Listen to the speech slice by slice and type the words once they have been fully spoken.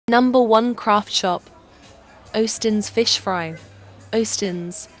Number 1 craft shop. Oistins fish fry.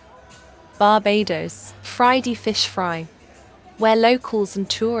 Oistins, Barbados, Friday fish fry, where locals and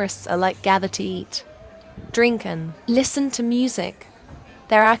tourists alike gather to eat, drink and listen to music.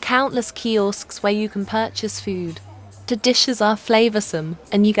 There are countless kiosks where you can purchase food. The dishes are flavorsome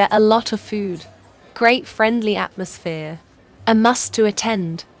and you get a lot of food. Great friendly atmosphere. A must to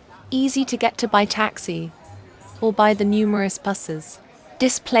attend. Easy to get to by taxi or by the numerous buses.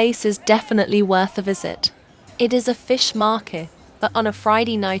 This place is definitely worth a visit. It is a fish market, but on a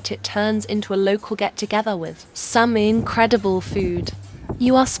Friday night it turns into a local get-together with some incredible food.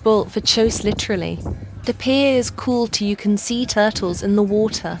 You are spoilt for choice literally. The pier is cool too, you can see turtles in the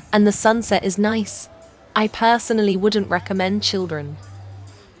water and the sunset is nice. I personally wouldn't recommend children